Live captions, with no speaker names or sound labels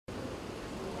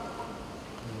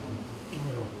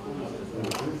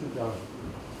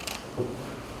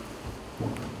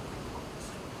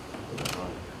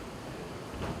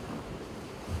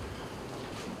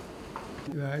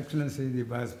Excellency the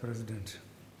Vice President,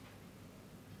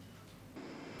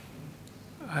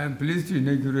 I am pleased to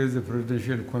inaugurate the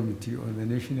Presidential Committee on the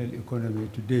National Economy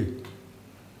today.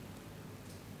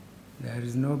 There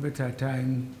is no better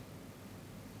time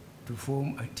to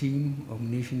form a team of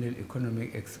national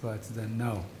economic experts than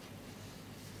now.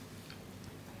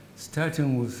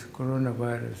 Starting with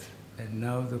coronavirus and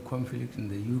now the conflict in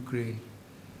the Ukraine,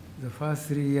 the first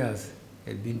 3 years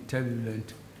have been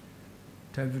turbulent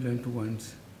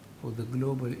ones for the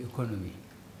global economy.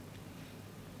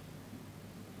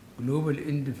 Global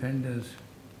interdependence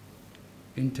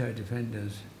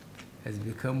has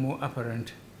become more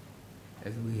apparent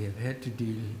as we have had to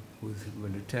deal with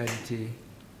volatility,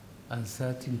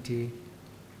 uncertainty,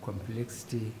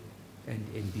 complexity, and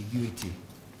ambiguity.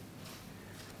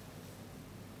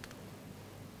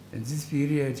 In this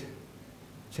period,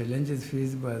 challenges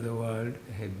faced by the world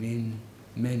have been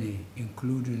many,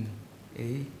 including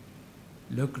A,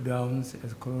 lockdowns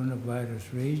as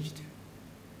coronavirus raged,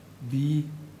 B,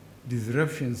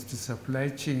 disruptions to supply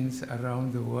chains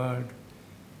around the world,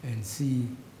 and C,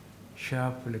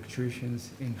 sharp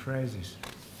fluctuations in prices.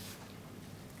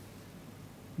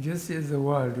 Just as the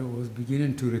world was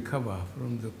beginning to recover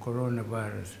from the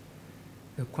coronavirus,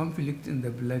 the conflict in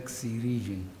the Black Sea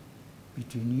region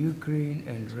between Ukraine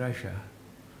and Russia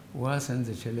worsened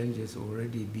the challenges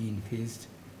already being faced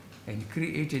and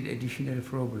created additional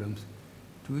problems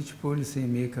to which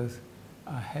policymakers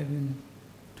are having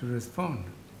to respond.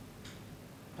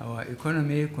 Our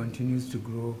economy continues to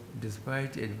grow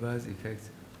despite adverse effects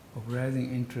of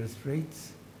rising interest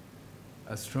rates,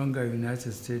 a stronger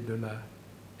United States dollar,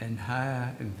 and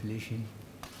higher inflation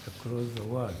across the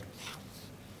world.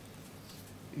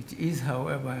 It is,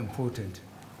 however, important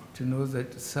to know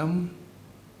that some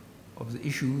of the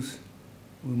issues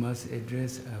we must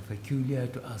address are peculiar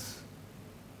to us.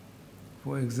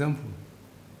 For example,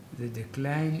 the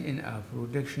decline in our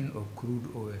production of crude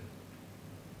oil.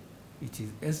 It is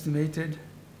estimated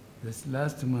that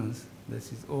last month, that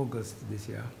is August this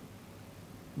year,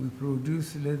 we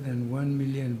produced less than 1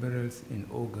 million barrels in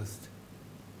August.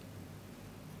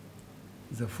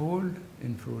 The fall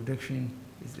in production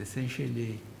is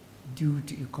essentially due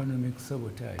to economic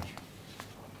sabotage.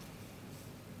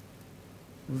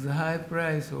 With the high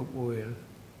price of oil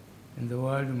in the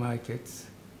world markets,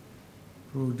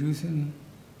 producing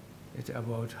at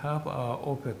about half our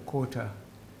OPEC quota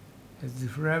has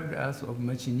deprived us of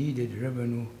much needed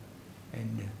revenue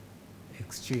and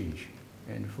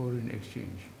foreign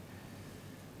exchange.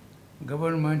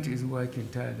 Government is working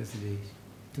tirelessly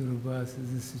to reverse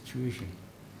this situation.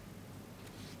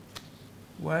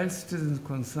 While citizens'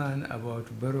 concern about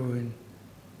borrowing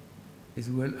is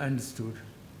well understood,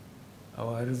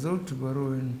 our resort to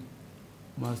borrowing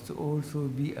must also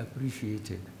be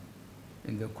appreciated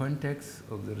in the context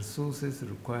of the resources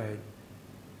required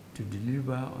to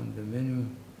deliver on the menu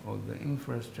of the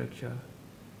infrastructure,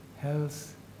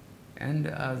 health, and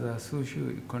other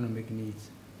socio-economic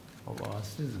needs of our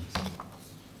citizens.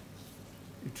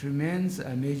 It remains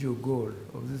a major goal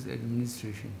of this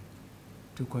administration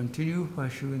to continue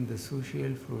pursuing the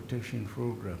social protection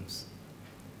programs.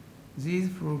 These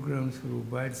programs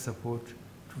provide support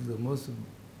to the most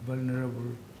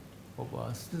vulnerable of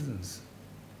our citizens.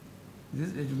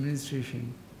 This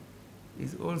administration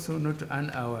is also not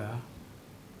unaware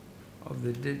of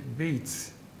the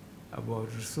debates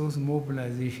about resource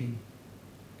mobilization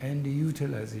and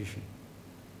utilization.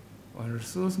 On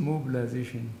resource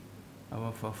mobilization,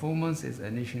 our performance as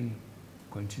a nation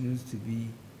continues to be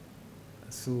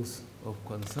a source of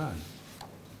concern.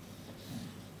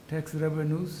 Tax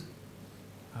revenues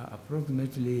are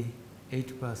approximately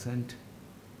 8%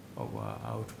 of our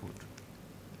output.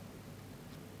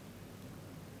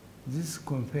 This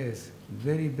compares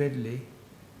very badly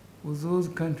with those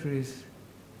countries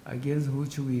against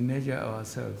which we measure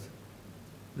ourselves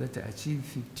that achieve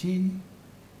 15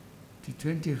 to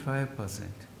 25%.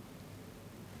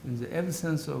 In the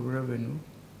absence of revenue,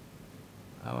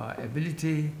 our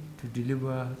ability to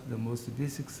deliver the most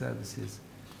basic services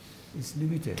is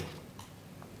limited.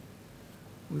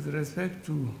 With respect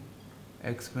to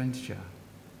expenditure,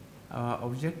 our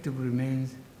objective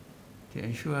remains to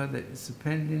ensure that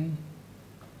spending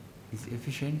is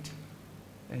efficient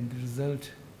and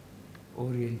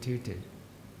result-oriented.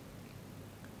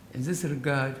 In this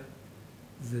regard,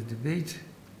 the debate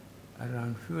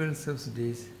around fuel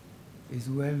subsidies is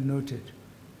well noted.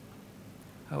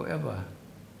 However,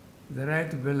 the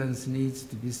right balance needs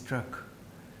to be struck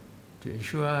to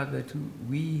ensure that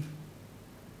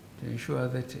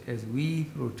as we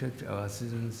protect our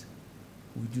citizens,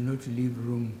 we do not leave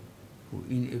room for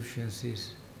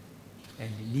inefficiencies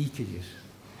and leakages.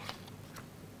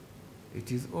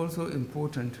 It is also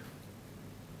important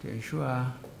to ensure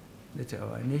that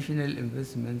our national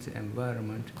investment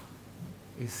environment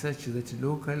is such that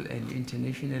local and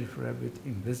international private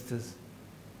investors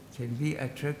can be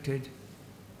attracted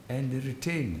and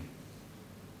retained.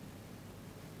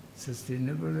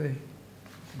 Sustainably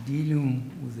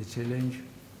dealing with the challenge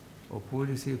of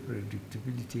policy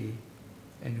predictability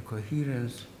and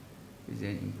coherence is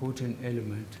an important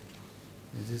element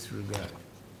in this regard.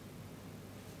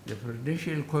 The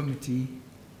Prudential Committee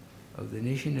of the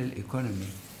National Economy,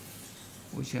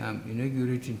 which I am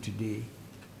inaugurating today,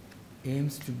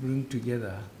 aims to bring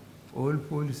together all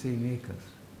policy makers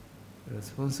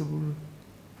responsible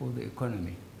for the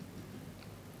economy.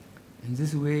 In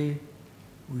this way,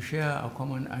 we share a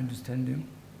common understanding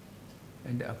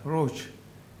and approach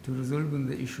to resolving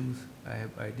the issues I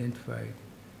have identified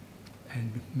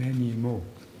and many more.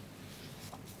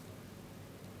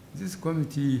 This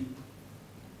committee,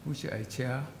 which I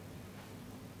chair,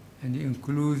 and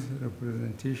includes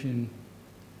representation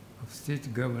of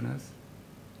state governors,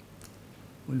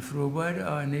 will provide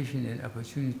our nation an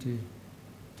opportunity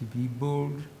to be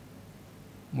bold,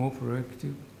 more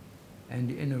proactive, and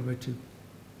innovative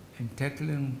in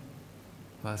tackling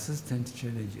persistent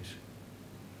challenges.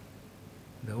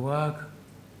 The work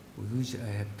with which I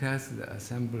have tasked the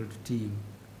assembled team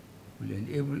will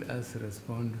enable us to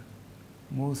respond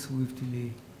more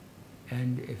swiftly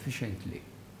and efficiently.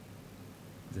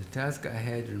 The task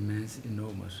ahead remains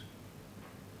enormous.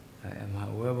 I am,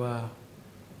 however,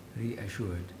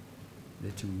 reassured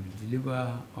that we will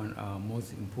deliver on our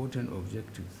most important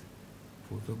objectives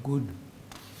for the good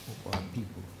of our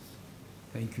people.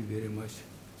 Thank you very much,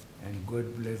 and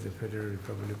God bless the Federal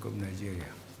Republic of Nigeria.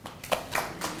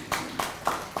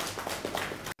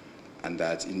 And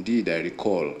that indeed I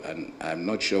recall, and I'm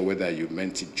not sure whether you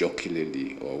meant it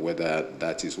jokingly or whether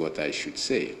that is what I should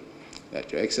say,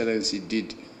 that Your Excellency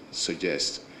did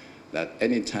suggest that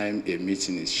anytime a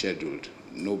meeting is scheduled,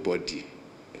 nobody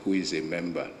who is a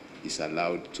member is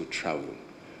allowed to travel.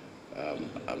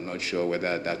 I'm not sure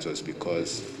whether that was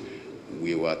because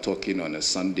we were talking on a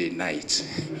Sunday night.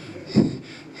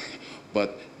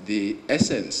 But the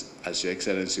essence, as Your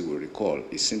Excellency will recall,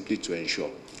 is simply to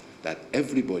ensure that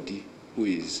everybody who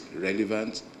is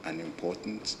relevant and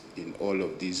important in all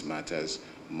of these matters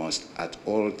must at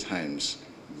all times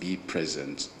be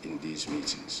present in these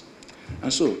meetings.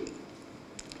 And so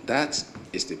that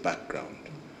is the background.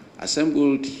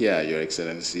 Assembled here, Your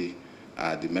Excellency,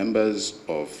 are the members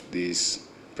of this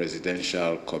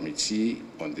Presidential Committee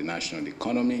on the National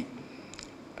Economy.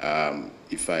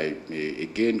 If I may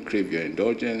again crave your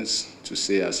indulgence to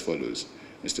say as follows.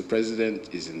 Mr.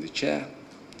 President is in the chair.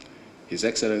 His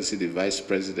Excellency, the Vice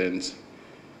President,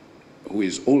 who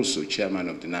is also Chairman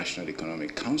of the National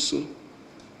Economic Council,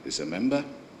 is a member.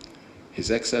 His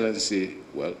Excellency,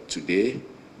 well, today,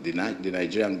 the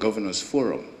Nigerian Governors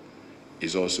Forum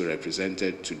is also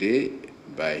represented today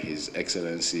by His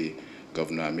Excellency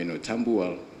Governor Aminu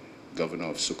Tambuwal, Governor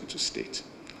of Sokoto State.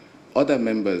 Other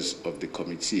members of the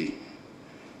committee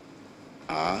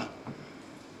are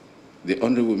the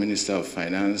Honorable Minister of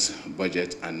Finance,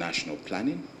 Budget and National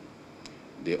Planning,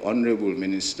 the Honorable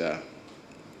Minister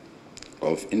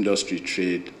of Industry,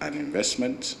 Trade and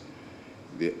Investment,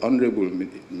 the Honorable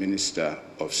Minister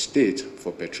of State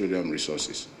for Petroleum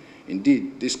Resources.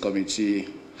 Indeed, this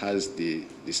committee has the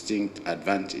distinct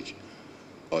advantage,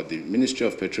 or the Ministry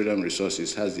of Petroleum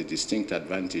Resources has the distinct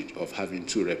advantage of having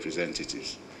two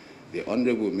representatives, the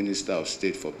Honorable Minister of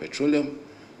State for Petroleum,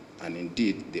 and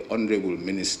indeed the Honorable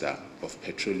Minister of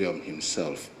Petroleum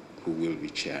himself, who will be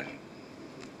chairing.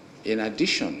 In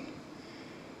addition,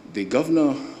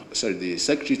 the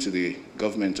Secretary to the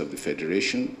Government of the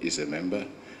Federation is a member.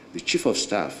 The Chief of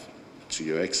Staff to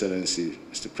Your Excellency,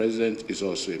 Mr. President, is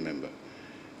also a member.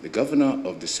 The Governor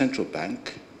of the Central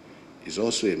Bank is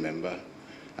also a member,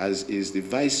 as is the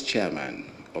Vice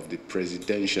Chairman of the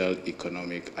Presidential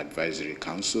Economic Advisory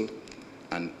Council,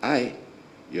 and I,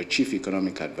 your Chief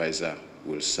Economic Advisor,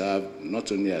 will serve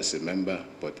not only as a member,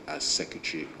 but as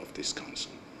Secretary of this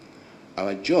Council.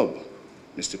 Our job,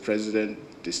 Mr. President,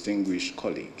 distinguished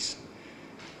colleagues,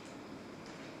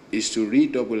 is to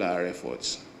redouble our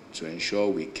efforts to ensure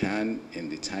we can, in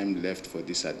the time left for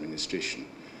this administration,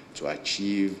 to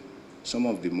achieve some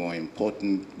of the more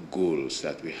important goals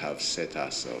that we have set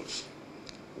ourselves,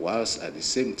 whilst at the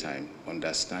same time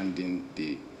understanding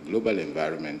the global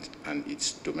environment and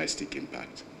its domestic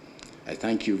impact. I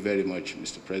thank you very much,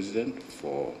 Mr. President,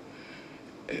 for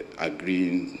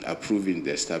approving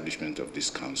the establishment of this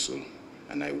council,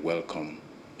 and I welcome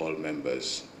all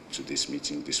members to this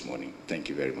meeting this morning. Thank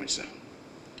you very much, sir.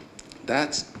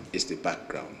 That is the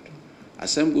background.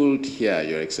 Assembled here,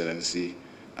 Your Excellency,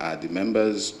 are the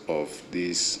members of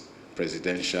this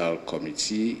Presidential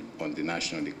Committee on the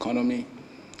National Economy.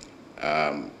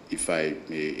 If I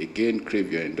may again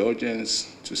crave your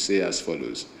indulgence to say as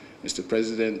follows. Mr.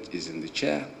 President is in the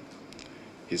chair.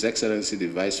 His Excellency, the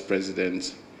Vice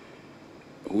President,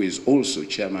 who is also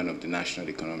Chairman of the National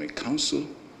Economic Council,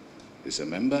 is a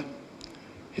member.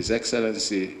 His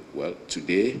Excellency, well,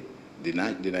 today, the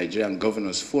Nigerian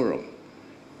Governors Forum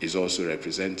is also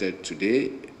represented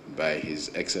today by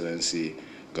His Excellency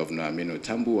Governor Aminu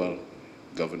Tambuwal,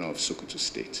 Governor of Sokoto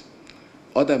State.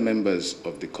 Other members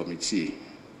of the committee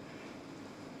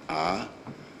are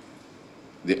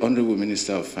the Honorable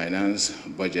Minister of Finance,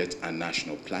 Budget and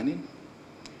National Planning,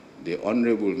 the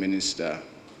Honorable Minister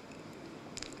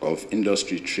of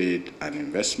Industry, Trade and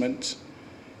Investment,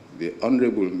 the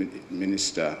Honorable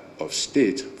Minister of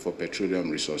State for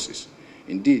Petroleum Resources.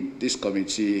 Indeed, this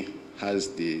committee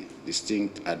has the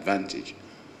distinct advantage,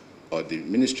 or the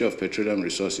Ministry of Petroleum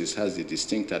Resources has the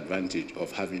distinct advantage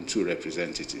of having two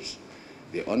representatives,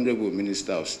 the Honorable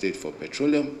Minister of State for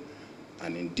Petroleum,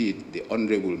 and indeed the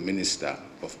Honorable Minister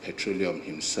of Petroleum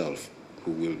himself,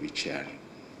 who will be chairing.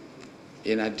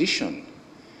 In addition,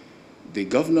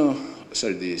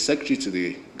 the Secretary to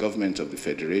the Government of the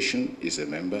Federation is a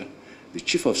member. The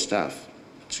Chief of Staff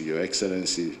to Your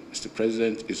Excellency, Mr.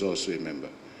 President, is also a member.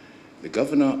 The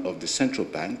Governor of the Central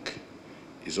Bank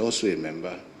is also a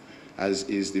member, as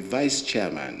is the Vice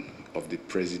Chairman of the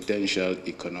Presidential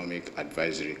Economic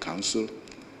Advisory Council,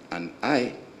 and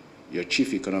I, your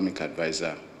Chief Economic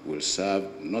Advisor, will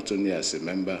serve not only as a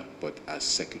member, but as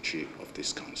Secretary of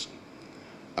this Council.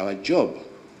 Our job,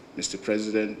 Mr.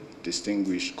 President,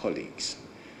 distinguished colleagues,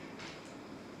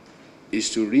 is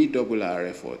to redouble our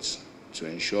efforts to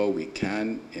ensure we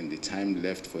can, in the time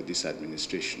left for this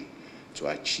administration, to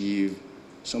achieve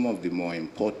some of the more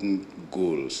important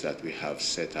goals that we have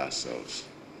set ourselves,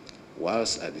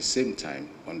 whilst at the same time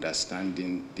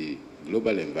understanding the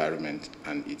global environment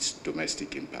and its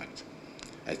domestic impact.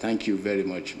 I thank you very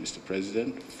much, Mr.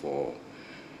 President, for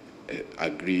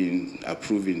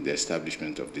approving the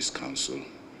establishment of this council,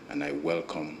 and I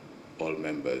welcome all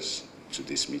members to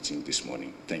this meeting this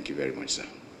morning. Thank you very much, sir.